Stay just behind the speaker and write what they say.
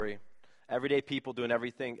Everyday people doing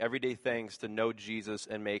everyday things to know Jesus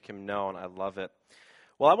and make him known. I love it.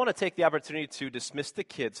 Well, I want to take the opportunity to dismiss the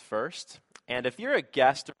kids first. And if you're a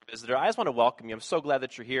guest or visitor, I just want to welcome you. I'm so glad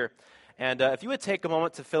that you're here. And if you would take a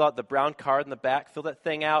moment to fill out the brown card in the back, fill that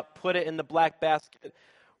thing out, put it in the black basket,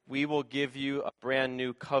 we will give you a brand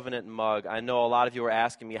new covenant mug. I know a lot of you are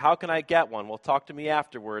asking me, how can I get one? Well, talk to me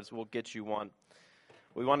afterwards. We'll get you one.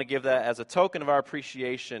 We want to give that as a token of our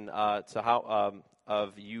appreciation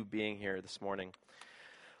of you being here this morning.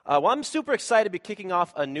 Well, I'm super excited to be kicking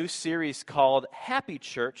off a new series called Happy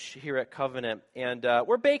Church here at Covenant. And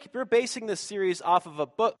we're basing this series off of a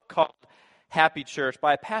book called Happy Church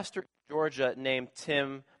by a pastor in Georgia named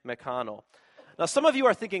Tim McConnell. Now, some of you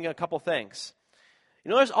are thinking a couple things. You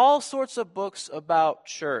know, there's all sorts of books about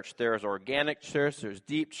church. There's organic church, there's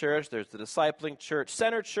deep church, there's the discipling church,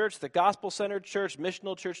 centered church, the gospel-centered church,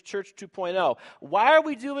 missional church, church 2.0. Why are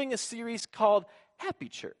we doing a series called Happy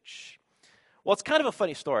Church? Well, it's kind of a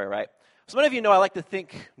funny story, right? So many of you know I like to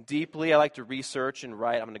think deeply. I like to research and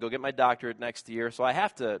write. I'm going to go get my doctorate next year, so I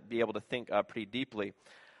have to be able to think pretty deeply.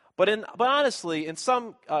 But honestly, in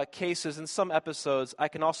some cases, in some episodes, I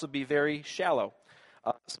can also be very shallow.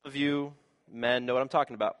 Some of you men know what I'm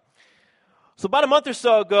talking about. So about a month or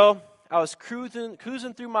so ago, I was cruising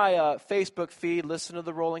through my Facebook feed, listening to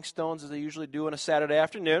the Rolling Stones as I usually do on a Saturday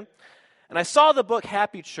afternoon, and I saw the book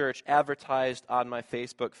Happy Church advertised on my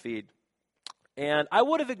Facebook feed. And I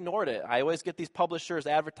would have ignored it. I always get these publishers'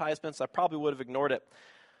 advertisements. I probably would have ignored it.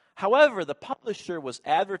 However, the publisher was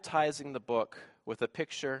advertising the book with a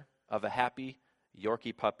picture of a happy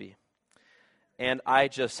Yorkie puppy. And I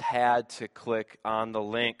just had to click on the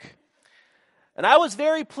link. And I was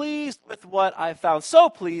very pleased with what I found. So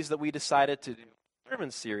pleased that we decided to do a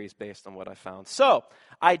sermon series based on what I found. So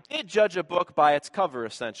I did judge a book by its cover,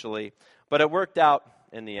 essentially, but it worked out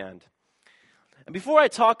in the end. And before I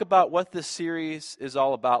talk about what this series is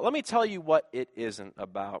all about, let me tell you what it isn't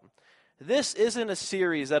about. This isn't a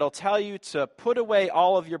series that'll tell you to put away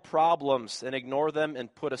all of your problems and ignore them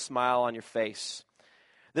and put a smile on your face.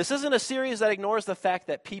 This isn't a series that ignores the fact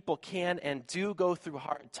that people can and do go through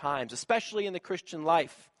hard times, especially in the Christian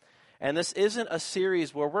life. And this isn't a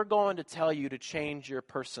series where we're going to tell you to change your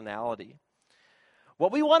personality.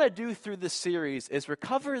 What we want to do through this series is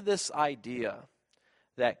recover this idea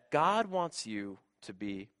that God wants you to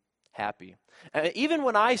be happy. And even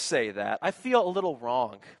when I say that, I feel a little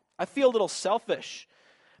wrong. I feel a little selfish.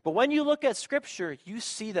 But when you look at Scripture, you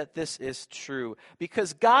see that this is true.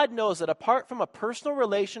 Because God knows that apart from a personal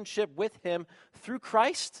relationship with Him through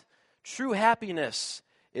Christ, true happiness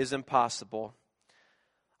is impossible.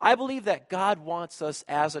 I believe that God wants us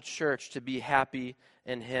as a church to be happy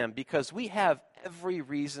in Him because we have every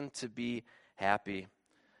reason to be happy.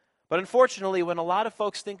 But unfortunately, when a lot of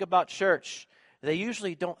folks think about church, they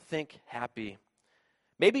usually don't think happy.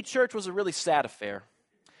 Maybe church was a really sad affair.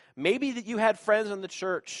 Maybe that you had friends in the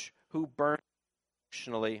church who burned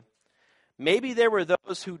emotionally. Maybe there were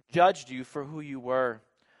those who judged you for who you were.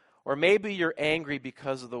 Or maybe you're angry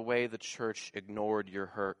because of the way the church ignored your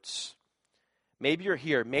hurts. Maybe you're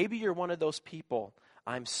here. Maybe you're one of those people.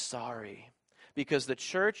 I'm sorry. Because the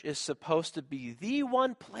church is supposed to be the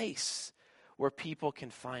one place where people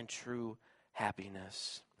can find true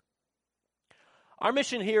happiness. Our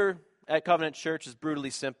mission here at Covenant Church is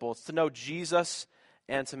brutally simple. It's to know Jesus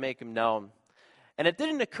and to make Him known. And it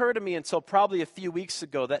didn't occur to me until probably a few weeks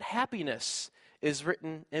ago that happiness is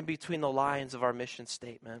written in between the lines of our mission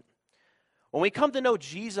statement. When we come to know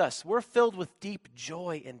Jesus, we're filled with deep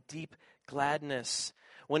joy and deep gladness.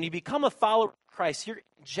 When you become a follower of Christ, you're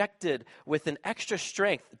injected with an extra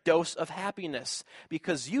strength dose of happiness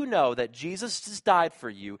because you know that Jesus has died for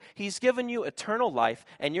you. He's given you eternal life,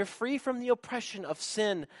 and you're free from the oppression of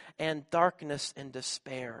sin and darkness and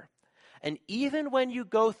despair. And even when you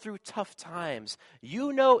go through tough times,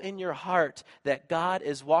 you know in your heart that God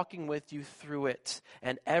is walking with you through it,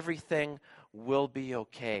 and everything will be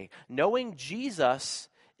okay. Knowing Jesus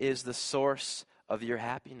is the source of your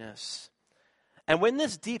happiness. And when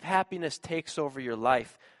this deep happiness takes over your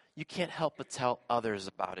life, you can't help but tell others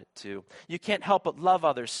about it too. You can't help but love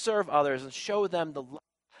others, serve others, and show them the love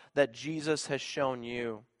that Jesus has shown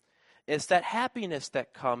you. It's that happiness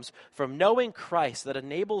that comes from knowing Christ that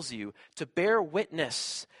enables you to bear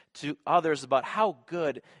witness to others about how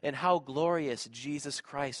good and how glorious Jesus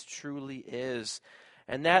Christ truly is.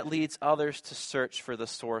 And that leads others to search for the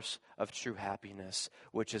source of true happiness,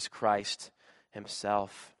 which is Christ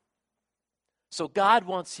Himself. So God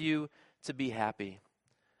wants you to be happy.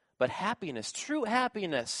 But happiness, true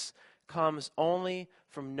happiness, comes only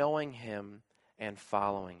from knowing Him and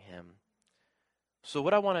following Him. So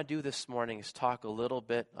what I want to do this morning is talk a little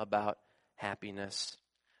bit about happiness.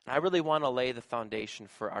 And I really want to lay the foundation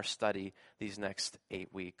for our study these next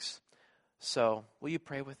 8 weeks. So will you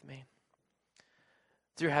pray with me?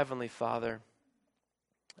 Dear Heavenly Father,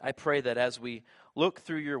 I pray that as we look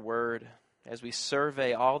through your word, as we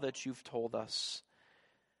survey all that you've told us,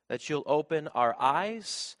 that you'll open our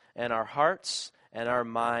eyes and our hearts and our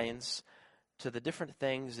minds to the different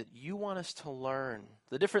things that you want us to learn,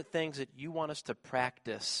 the different things that you want us to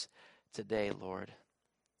practice today, Lord.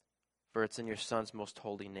 For it's in your Son's most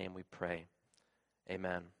holy name we pray.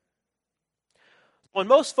 Amen. When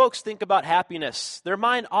most folks think about happiness, their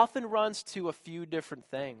mind often runs to a few different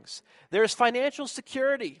things. There's financial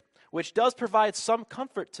security, which does provide some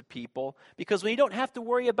comfort to people, because when you don't have to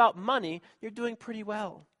worry about money, you're doing pretty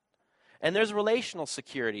well. And there's relational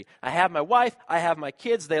security. I have my wife, I have my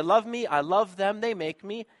kids, they love me, I love them, they make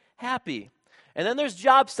me happy. And then there's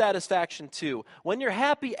job satisfaction too. When you're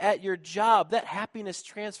happy at your job, that happiness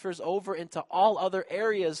transfers over into all other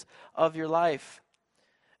areas of your life.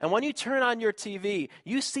 And when you turn on your TV,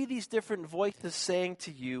 you see these different voices saying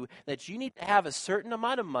to you that you need to have a certain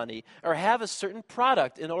amount of money or have a certain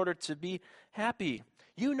product in order to be happy.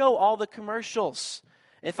 You know all the commercials.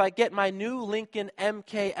 If I get my new Lincoln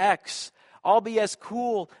MKX, I'll be as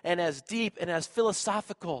cool and as deep and as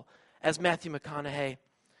philosophical as Matthew McConaughey.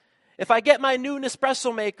 If I get my new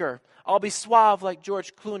Nespresso maker, I'll be suave like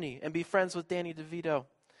George Clooney and be friends with Danny DeVito.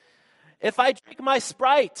 If I drink my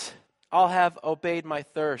Sprite, I'll have obeyed my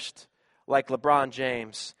thirst like LeBron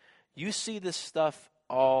James. You see this stuff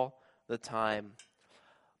all the time.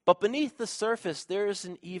 But beneath the surface, there is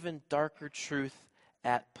an even darker truth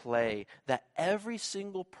at play that every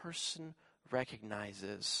single person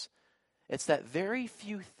recognizes. It's that very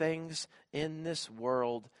few things in this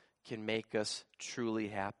world can make us truly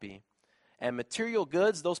happy. And material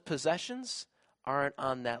goods, those possessions, aren't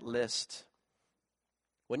on that list.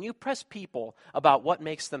 When you press people about what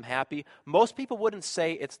makes them happy, most people wouldn't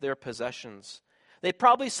say it's their possessions. They'd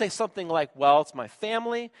probably say something like, well, it's my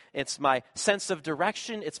family, it's my sense of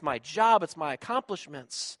direction, it's my job, it's my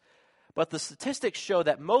accomplishments. But the statistics show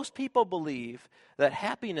that most people believe that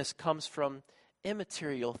happiness comes from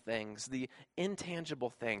immaterial things, the intangible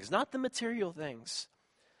things, not the material things.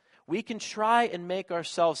 We can try and make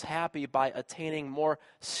ourselves happy by attaining more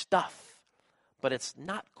stuff, but it's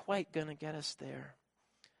not quite going to get us there.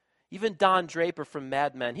 Even Don Draper from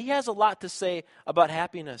Mad Men, he has a lot to say about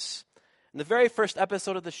happiness. In the very first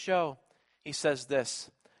episode of the show, he says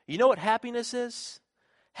this, you know what happiness is?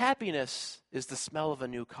 Happiness is the smell of a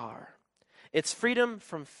new car. It's freedom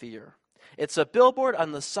from fear. It's a billboard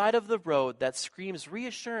on the side of the road that screams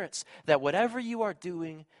reassurance that whatever you are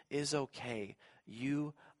doing is okay.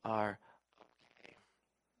 You are okay.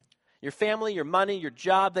 Your family, your money, your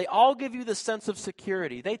job, they all give you the sense of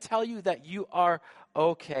security. They tell you that you are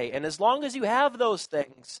okay. And as long as you have those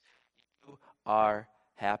things, you are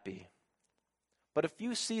happy. But a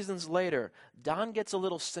few seasons later, Don gets a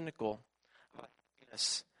little cynical about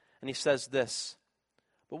happiness. And he says this,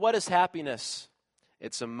 but what is happiness?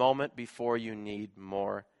 It's a moment before you need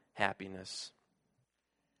more happiness.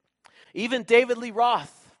 Even David Lee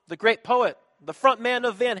Roth, the great poet, the front man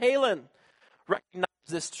of Van Halen, recognized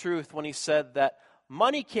this truth when he said that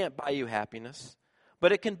money can't buy you happiness,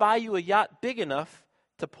 but it can buy you a yacht big enough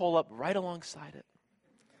to pull up right alongside it.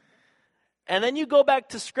 And then you go back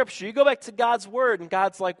to Scripture, you go back to God's Word, and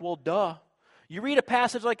God's like, well, duh. You read a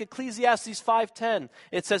passage like Ecclesiastes 5:10.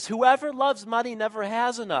 It says, whoever loves money never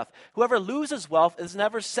has enough. Whoever loses wealth is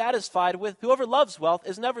never satisfied with, whoever loves wealth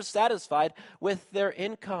is never satisfied with their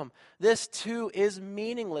income. This too is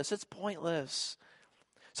meaningless. It's pointless.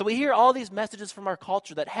 So we hear all these messages from our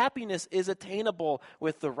culture that happiness is attainable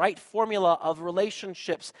with the right formula of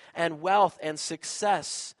relationships and wealth and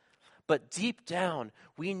success. But deep down,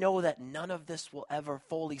 we know that none of this will ever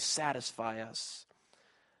fully satisfy us.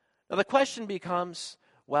 Now the question becomes,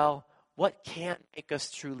 well, what can't make us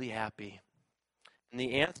truly happy? And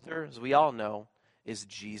the answer, as we all know, is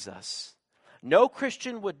Jesus. No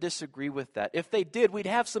Christian would disagree with that. If they did, we'd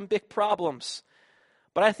have some big problems.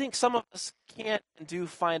 But I think some of us can and do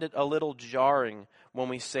find it a little jarring when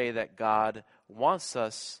we say that God wants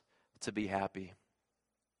us to be happy.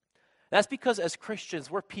 That's because as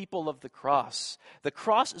Christians, we're people of the cross. The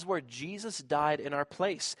cross is where Jesus died in our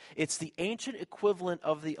place. It's the ancient equivalent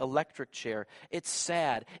of the electric chair. It's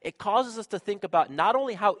sad. It causes us to think about not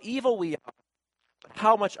only how evil we are, but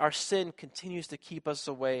how much our sin continues to keep us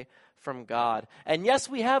away from God. And yes,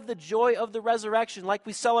 we have the joy of the resurrection like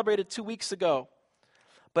we celebrated 2 weeks ago.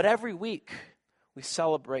 But every week, we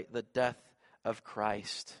celebrate the death of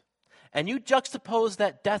Christ. and you juxtapose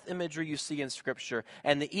that death imagery you see in Scripture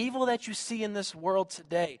and the evil that you see in this world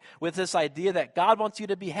today with this idea that God wants you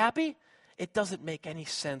to be happy, it doesn't make any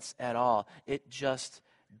sense at all. It just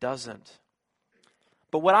doesn't.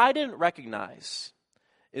 But what I didn't recognize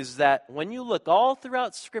is that when you look all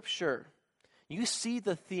throughout Scripture, you see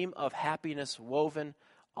the theme of happiness woven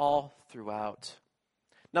all throughout.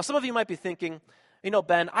 Now, some of you might be thinking,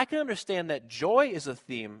 Ben, I can understand that joy is a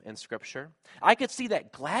theme in Scripture. I could see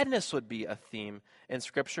that gladness would be a theme in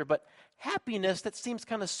Scripture, but happiness, that seems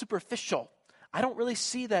kind of superficial. I don't really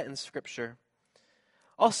see that in Scripture.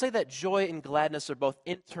 I'll say that joy and gladness are both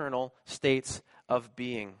internal states of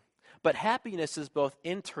being, but happiness is both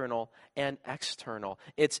internal and external.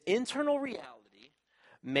 It's internal reality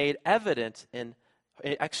made evident in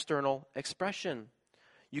external expression.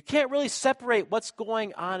 You can't really separate what's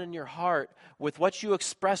going on in your heart with what you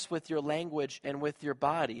express with your language and with your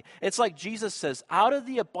body. It's like Jesus says, out of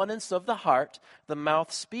the abundance of the heart, the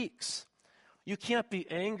mouth speaks. You can't be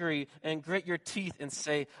angry and grit your teeth and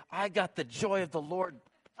say, I got the joy of the Lord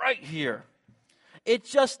right here. It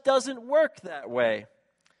just doesn't work that way.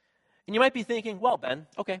 And you might be thinking, well, Ben,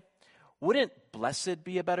 okay, wouldn't blessed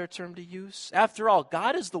be a better term to use? After all,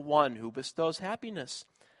 God is the one who bestows happiness.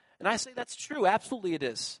 And I say that's true. Absolutely it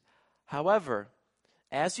is. However,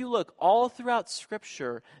 as you look all throughout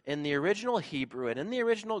Scripture in the original Hebrew and in the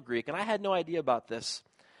original Greek, and I had no idea about this,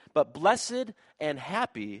 but blessed and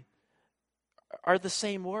happy are the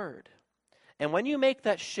same word. And when you make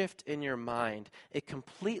that shift in your mind, it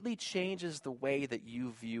completely changes the way that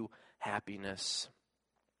you view happiness.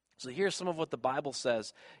 So here's some of what the Bible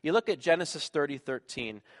says. You look at Genesis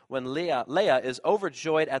 30:13, when Leah is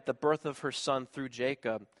overjoyed at the birth of her son through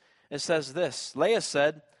Jacob. It says this, Leah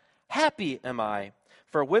said, happy am I,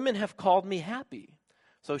 for women have called me happy.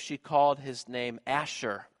 So she called his name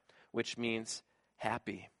Asher, which means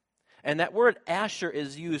happy. And that word Asher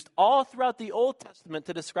is used all throughout the Old Testament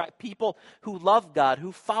to describe people who love God,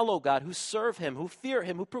 who follow God, who serve Him, who fear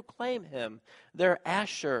Him, who proclaim Him. They're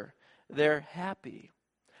Asher. They're happy.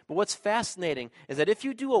 But what's fascinating is that if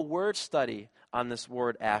you do a word study on this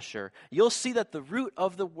word Asher, you'll see that the root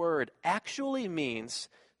of the word actually means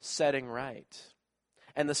setting right.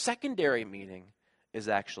 And the secondary meaning is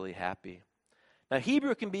actually happy. Now,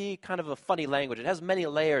 Hebrew can be kind of a funny language. It has many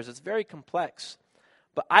layers. It's very complex.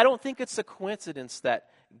 But I don't think it's a coincidence that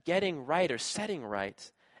getting right or setting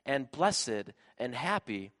right and blessed and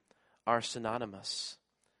happy are synonymous.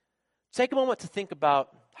 Take a moment to think about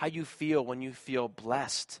how you feel when you feel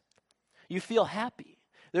blessed. You feel happy.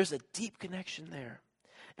 There's a deep connection there.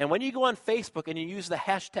 And when you go on Facebook and you use the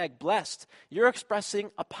hashtag blessed, you're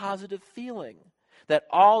expressing a positive feeling that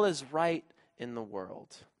all is right in the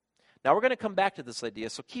world. Now, we're going to come back to this idea,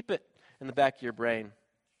 so keep it in the back of your brain.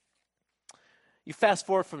 You fast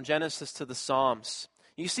forward from Genesis to the Psalms.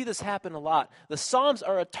 You see this happen a lot. The Psalms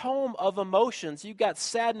are a tome of emotions. You've got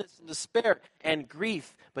sadness and despair and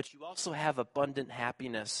grief, but you also have abundant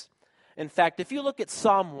happiness. In fact, if you look at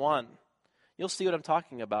Psalm 1, you'll see what I'm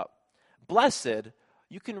talking about. Blessed,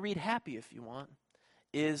 you can read happy if you want,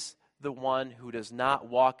 is the one who does not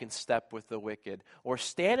walk in step with the wicked, or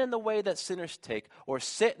stand in the way that sinners take, or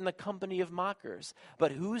sit in the company of mockers,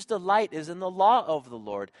 but whose delight is in the law of the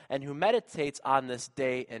Lord, and who meditates on this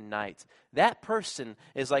day and night. That person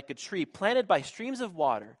is like a tree planted by streams of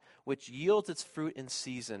water, which yields its fruit in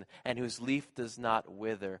season, and whose leaf does not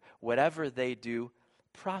wither. Whatever they do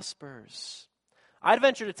prospers. I'd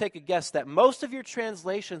venture to take a guess that most of your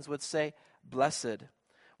translations would say blessed,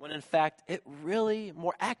 when in fact it really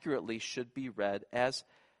more accurately should be read as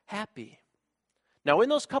happy. Now in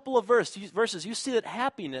those couple of verses, you see that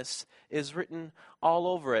happiness is written all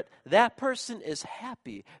over it. That person is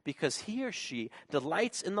happy because he or she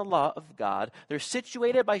delights in the law of God. They're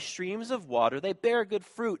situated by streams of water. They bear good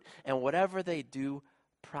fruit, and whatever they do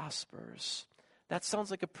prospers. That sounds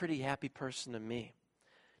like a pretty happy person to me.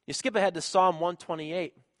 You skip ahead to Psalm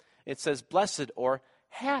 128. It says, blessed or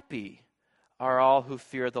happy are all who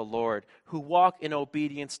fear the Lord, who walk in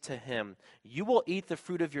obedience to Him. You will eat the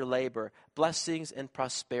fruit of your labor. Blessings and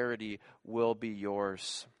prosperity will be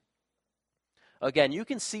yours. Again, you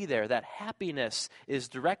can see there that happiness is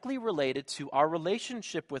directly related to our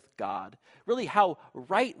relationship with God, really how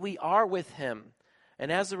right we are with Him.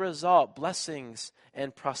 And as a result, blessings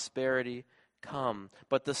and prosperity come.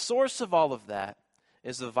 But the source of all of that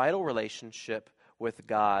is the vital relationship with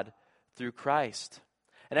God through Christ.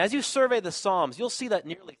 And as you survey the Psalms, you'll see that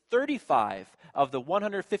nearly 35 of the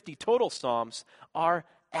 150 total Psalms are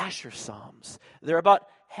Asher Psalms. They're about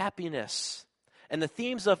happiness. And the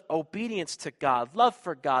themes of obedience to God, love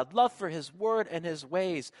for his word and his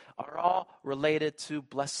ways are all related to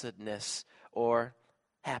blessedness or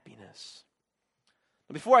happiness.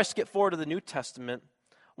 Before I skip forward to the New Testament,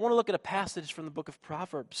 I want to look at a passage from the book of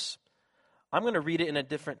Proverbs. I'm going to read it in a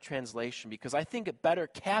different translation because I think it better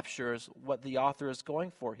captures what the author is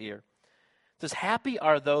going for here. It says, "Happy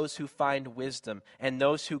are those who find wisdom and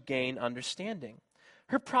those who gain understanding.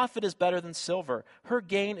 Her profit is better than silver. Her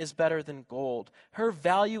gain is better than gold. Her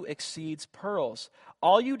value exceeds pearls.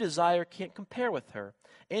 All you desire can't compare with her.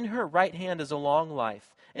 In her right hand is a long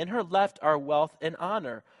life. In her left are wealth and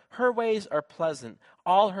honor. Her ways are pleasant.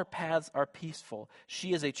 All her paths are peaceful.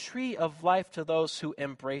 She is a tree of life to those who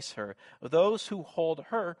embrace her. Those who hold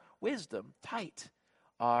her wisdom tight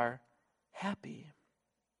are happy."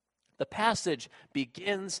 The passage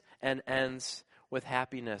begins and ends with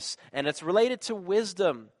happiness, and it's related to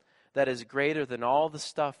wisdom that is greater than all the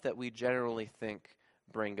stuff that we generally think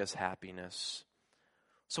bring us happiness.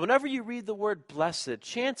 So whenever you read the word blessed,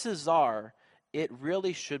 chances are it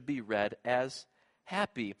really should be read as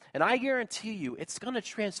happy. And I guarantee you it's going to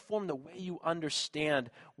transform the way you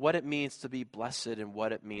understand what it means to be blessed and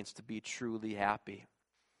what it means to be truly happy.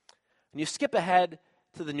 And you skip ahead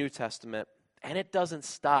to the New Testament, and it doesn't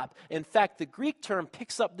stop. In fact, the Greek term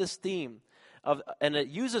picks up this theme and it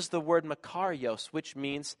uses the word makarios, which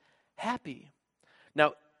means happy.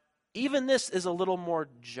 Now, even this is a little more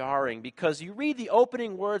jarring because you read the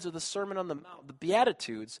opening words of the Sermon on the Mount, the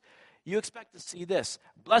Beatitudes, you expect to see this: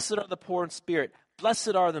 "Blessed are the poor in spirit,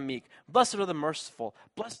 blessed are the meek, blessed are the merciful,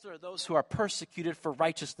 blessed are those who are persecuted for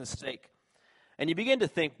righteousness' sake." And you begin to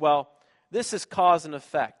think, well, this is cause and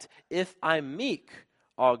effect. If I'm meek,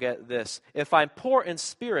 I'll get this. If I'm poor in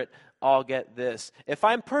spirit, I'll get this. If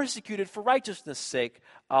I'm persecuted for righteousness' sake,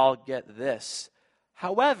 I'll get this.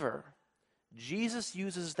 However, Jesus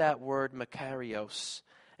uses that word makarios,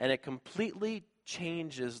 and it completely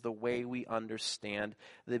changes the way we understand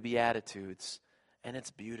the Beatitudes, and it's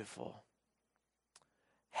beautiful.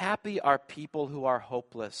 Happy are people who are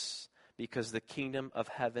hopeless, because the kingdom of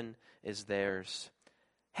heaven is theirs.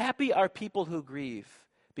 Happy are people who grieve,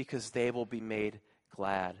 because they will be made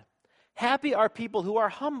glad. Happy are people who are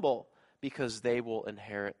humble, because they will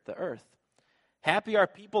inherit the earth. Happy are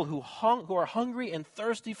people who are hungry and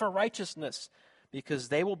thirsty for righteousness, because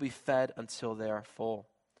they will be fed until they are full.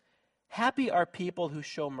 Happy are people who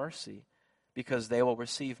show mercy, because they will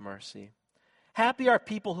receive mercy. Happy are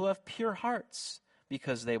people who have pure hearts,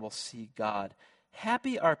 because they will see God.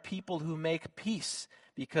 Happy are people who make peace,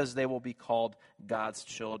 because they will be called God's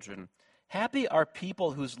children. Happy are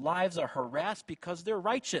people whose lives are harassed because they're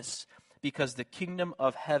righteous, because the kingdom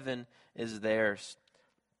of heaven is theirs.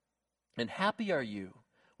 And happy are you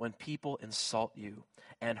when people insult you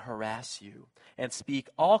and harass you and speak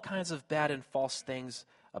all kinds of bad and false things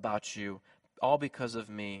about you, all because of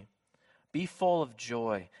me. Be full of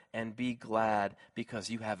joy and be glad, because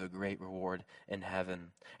you have a great reward in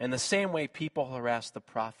heaven. In the same way, people harass the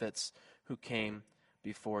prophets who came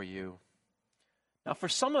before you. Now, for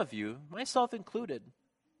some of you, myself included,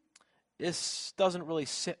 this doesn't really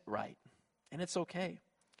sit right, and it's okay.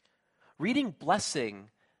 Reading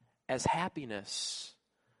blessing as happiness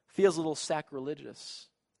feels a little sacrilegious.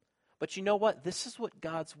 But you know what? This is what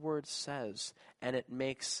God's word says, and it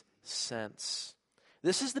makes sense.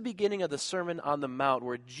 This is the beginning of the Sermon on the Mount,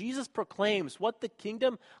 where Jesus proclaims what the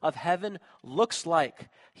kingdom of heaven looks like.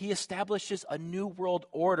 He establishes a new world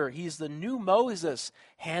order. He's the new Moses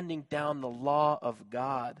handing down the law of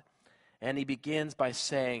God. And he begins by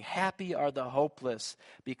saying, happy are the hopeless,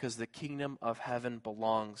 because the kingdom of heaven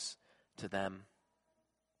belongs to them.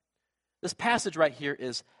 This passage right here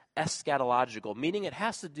is eschatological, meaning it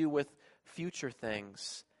has to do with future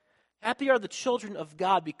things. Happy are the children of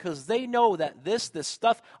God, because they know that this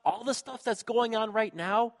stuff, all the stuff that's going on right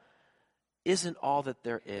now, isn't all that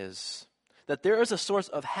there is. That there is a source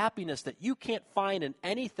of happiness that you can't find in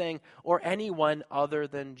anything or anyone other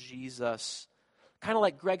than Jesus. Kind of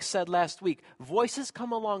like Greg said last week, voices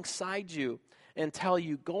come alongside you and tell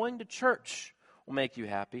you going to church will make you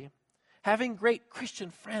happy. Having great Christian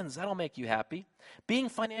friends, that'll make you happy. Being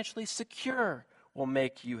financially secure will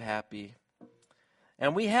make you happy.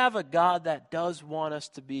 And we have a God that does want us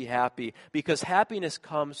to be happy, because happiness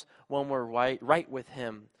comes when we're right with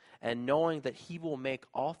Him, and knowing that He will make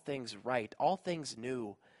all things right, all things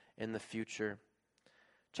new in the future.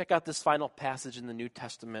 Check out this final passage in the New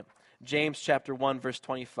Testament, James chapter 1, verse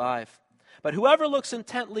 25. But whoever looks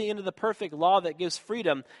intently into the perfect law that gives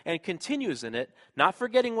freedom and continues in it, not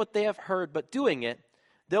forgetting what they have heard, but doing it,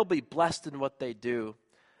 they'll be blessed in what they do.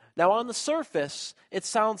 Now, on the surface, it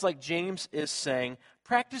sounds like James is saying,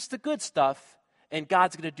 practice the good stuff and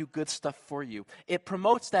God's going to do good stuff for you. It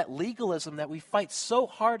promotes that legalism that we fight so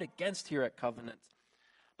hard against here at Covenant.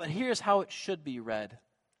 But here's how it should be read.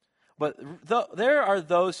 But there are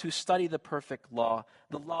those who study the perfect law,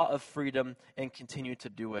 the law of freedom, and continue to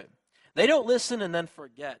do it. They don't listen and then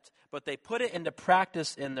forget, but they put it into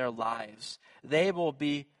practice in their lives. They will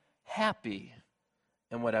be happy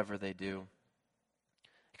in whatever they do.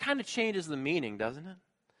 It kind of changes the meaning, doesn't it?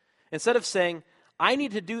 Instead of saying, I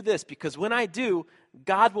need to do this because when I do,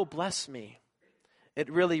 God will bless me.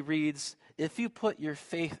 It really reads, if you put your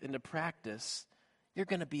faith into practice, you're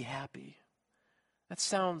going to be happy. That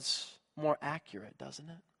sounds more accurate, doesn't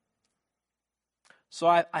it? So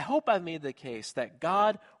I hope I've made the case that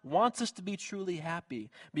God wants us to be truly happy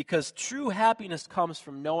because true happiness comes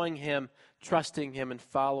from knowing Him, trusting Him, and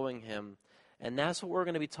following Him. And that's what we're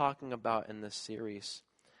going to be talking about in this series.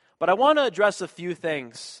 But I want to address a few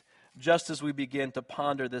things just as we begin to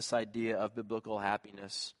ponder this idea of biblical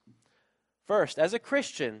happiness. First, as a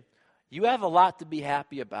Christian, you have a lot to be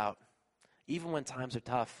happy about, even when times are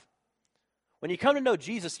tough. When you come to know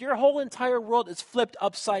Jesus, your whole entire world is flipped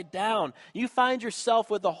upside down. You find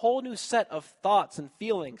yourself with a whole new set of thoughts and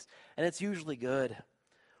feelings, and it's usually good.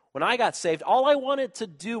 When I got saved, all I wanted to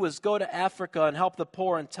do was go to Africa and help the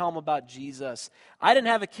poor and tell them about Jesus. I didn't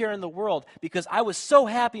have a care in the world because I was so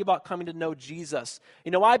happy about coming to know Jesus.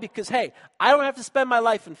 You know why? Because, hey, I don't have to spend my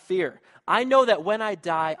life in fear. I know that when I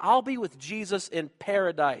die, I'll be with Jesus in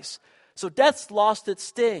paradise. So death's lost its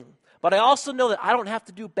sting. But I also know that I don't have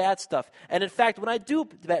to do bad stuff. And in fact, when I do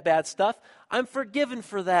bad stuff, I'm forgiven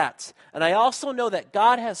for that. And I also know that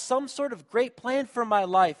God has some sort of great plan for my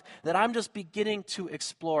life that I'm just beginning to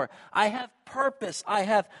explore. I have purpose. I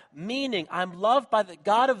have meaning. I'm loved by the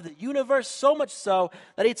God of the universe, so much so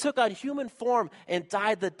that He took on human form and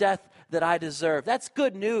died the death that I deserve. That's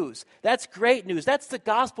good news. That's great news. That's the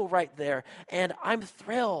gospel right there. And I'm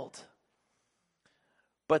thrilled.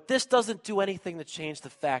 But this doesn't do anything to change the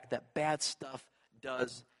fact that bad stuff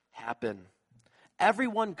does happen.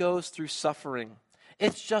 Everyone goes through suffering.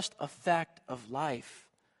 It's just a fact of life.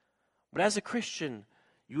 But as a Christian,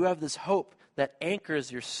 you have this hope that anchors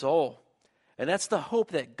your soul. And that's the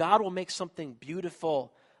hope that God will make something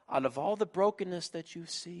beautiful out of all the brokenness that you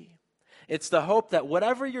see. It's the hope that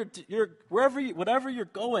whatever you're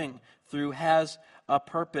going through has a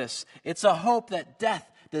purpose. It's a hope that death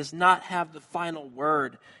does not have the final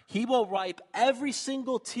word. He will wipe every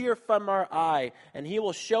single tear from our eye, and He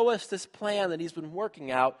will show us this plan that He's been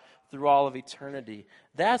working out through all of eternity.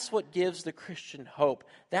 That's what gives the Christian hope.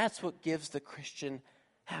 That's what gives the Christian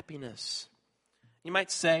happiness. You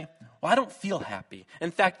might say, well, I don't feel happy.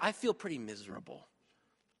 In fact, I feel pretty miserable.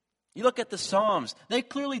 You look at the Psalms, they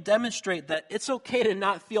clearly demonstrate that it's okay to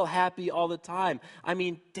not feel happy all the time. I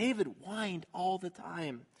mean, David whined all the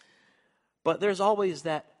time. But there's always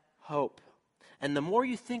that hope. And the more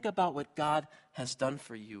you think about what God has done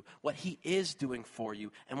for you, what He is doing for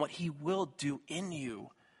you, and what He will do in you,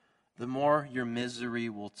 the more your misery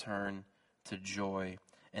will turn to joy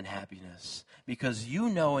and happiness. Because you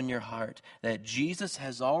know in your heart that Jesus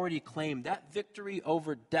has already claimed that victory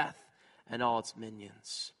over death and all its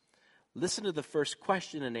minions. Listen to the first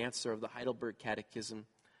question and answer of the Heidelberg Catechism.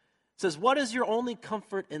 It says, what is your only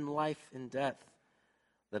comfort in life and death?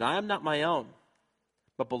 That I am not my own,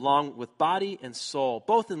 but belong with body and soul,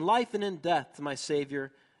 both in life and in death, to my Savior,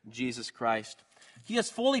 Jesus Christ. He has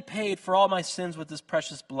fully paid for all my sins with His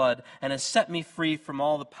precious blood and has set me free from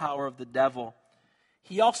all the power of the devil.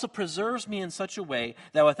 He also preserves me in such a way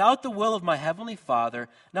that without the will of my heavenly Father,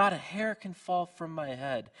 not a hair can fall from my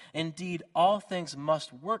head. Indeed, all things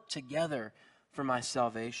must work together for my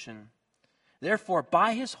salvation. Therefore,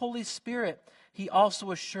 by His Holy Spirit, He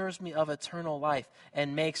also assures me of eternal life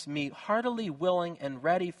and makes me heartily willing and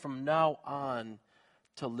ready from now on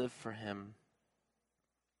to live for Him.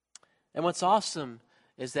 And what's awesome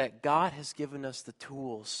is that God has given us the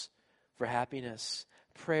tools for happiness,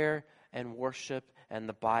 prayer and worship and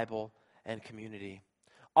the Bible and community.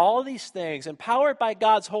 All these things, empowered by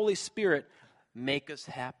God's Holy Spirit, make us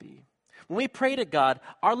happy. When we pray to God,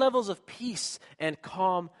 our levels of peace and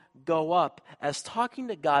calm go up as talking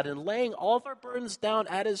to God and laying all of our burdens down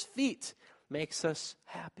at His feet makes us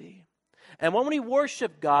happy. And when we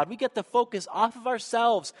worship God, we get the focus off of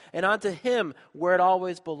ourselves and onto Him where it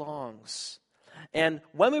always belongs. And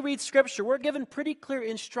when we read Scripture, we're given pretty clear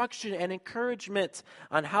instruction and encouragement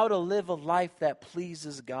on how to live a life that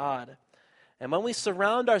pleases God. And when we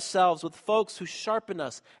surround ourselves with folks who sharpen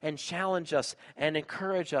us and challenge us and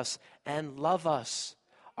encourage us and love us,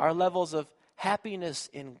 our levels of happiness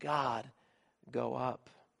in God go up.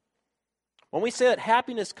 When we say that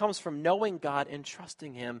happiness comes from knowing God and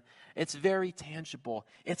trusting Him, it's very tangible.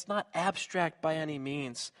 It's not abstract by any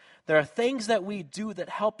means. There are things that we do that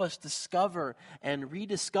help us discover and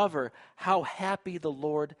rediscover how happy the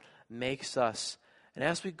Lord makes us. And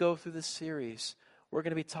as we go through this series, we're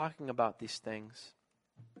going to be talking about these things.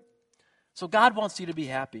 So God wants you to be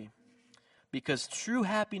happy because true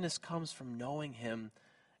happiness comes from knowing Him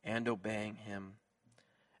and obeying Him.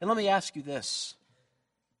 And let me ask you this.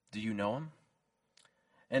 Do you know Him?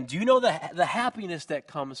 And do you know the happiness that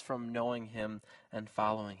comes from knowing Him and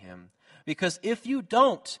following Him? Because if you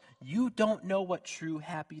don't know what true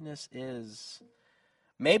happiness is.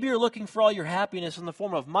 Maybe you're looking for all your happiness in the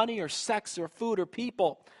form of money or sex or food or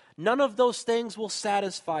people. None of those things will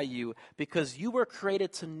satisfy you because you were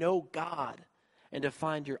created to know God and to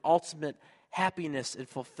find your ultimate happiness and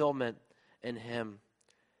fulfillment in Him.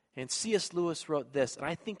 And C.S. Lewis wrote this, and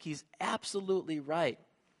I think he's absolutely right.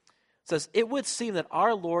 It says, "It would seem that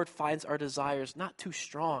our Lord finds our desires not too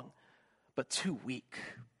strong, but too weak.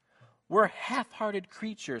 We're half-hearted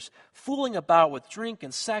creatures, fooling about with drink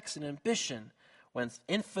and sex and ambition, when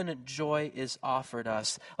infinite joy is offered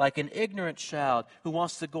us, like an ignorant child who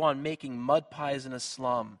wants to go on making mud pies in a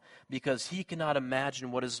slum because he cannot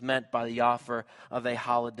imagine what is meant by the offer of a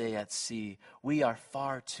holiday at sea. We are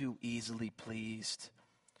far too easily pleased."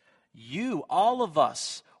 You, all of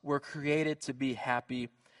us, were created to be happy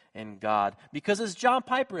in God. Because as John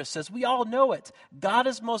Piper says, we all know it. God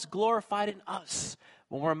is most glorified in us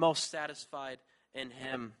when we're most satisfied in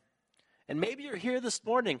Him. And maybe you're here this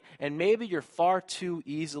morning, and maybe you're far too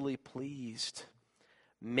easily pleased.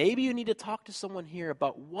 Maybe you need to talk to someone here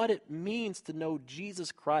about what it means to know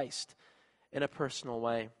Jesus Christ in a personal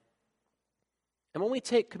way. And when we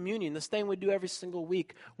take communion, this thing we do every single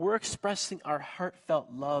week, we're expressing our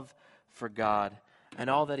heartfelt love for God and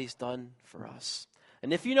all that He's done for us.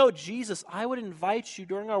 And if you know Jesus, I would invite you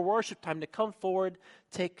during our worship time to come forward,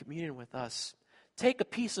 take communion with us. Take a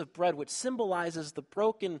piece of bread which symbolizes the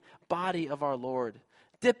broken body of our Lord.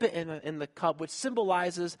 Dip it in the cup which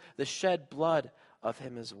symbolizes the shed blood of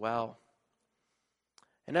Him as well.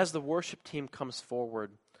 And as the worship team comes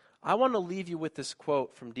forward, I want to leave you with this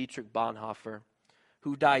quote from Dietrich Bonhoeffer,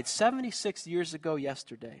 who died 76 years ago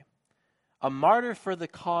yesterday, a martyr for the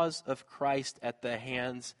cause of Christ at the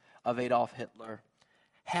hands of Adolf Hitler,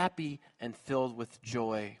 happy and filled with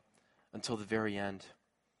joy until the very end.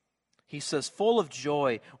 He says, "Full of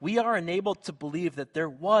joy, we are enabled to believe that there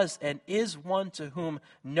was and is one to whom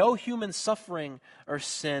no human suffering or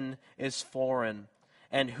sin is foreign,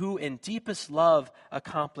 and who in deepest love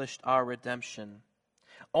accomplished our redemption.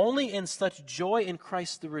 Only in such joy in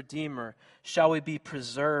Christ the Redeemer shall we be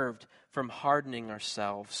preserved from hardening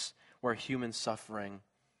ourselves where human suffering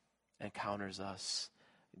encounters us."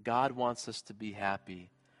 God wants us to be happy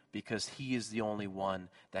because He is the only one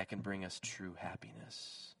that can bring us true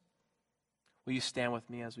happiness. Will you stand with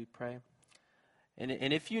me as we pray? And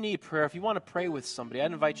if you need prayer, if you want to pray with somebody,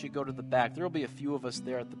 I'd invite you to go to the back. There will be a few of us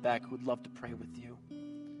there at the back who would love to pray with you.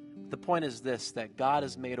 The point is this, that God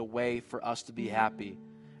has made a way for us to be happy,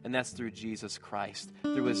 and that's through Jesus Christ.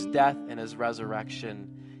 Through His death and His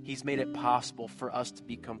resurrection, He's made it possible for us to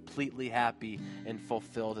be completely happy and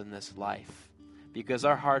fulfilled in this life. Because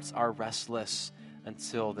our hearts are restless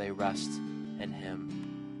until they rest in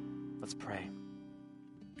Him. Let's pray.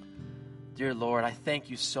 Dear Lord, I thank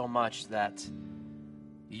You so much that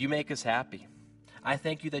You make us happy. I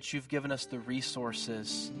thank You that You've given us the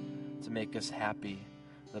resources to make us happy,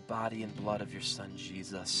 the body and blood of Your Son,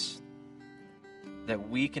 Jesus. That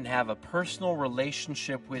we can have a personal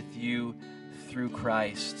relationship with You through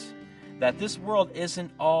Christ. That this world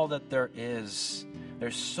isn't all that there is.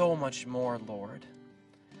 There's so much more, Lord.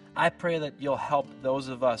 I pray that You'll help those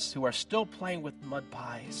of us who are still playing with mud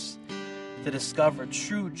pies to discover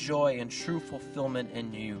true joy and true fulfillment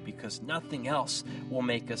in You, because nothing else will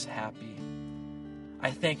make us happy. I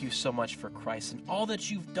thank You so much for Christ and all that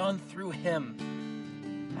You've done through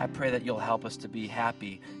Him. I pray that You'll help us to be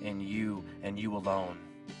happy in You and You alone.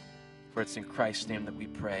 For it's in Christ's name that we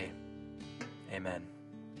pray. Amen.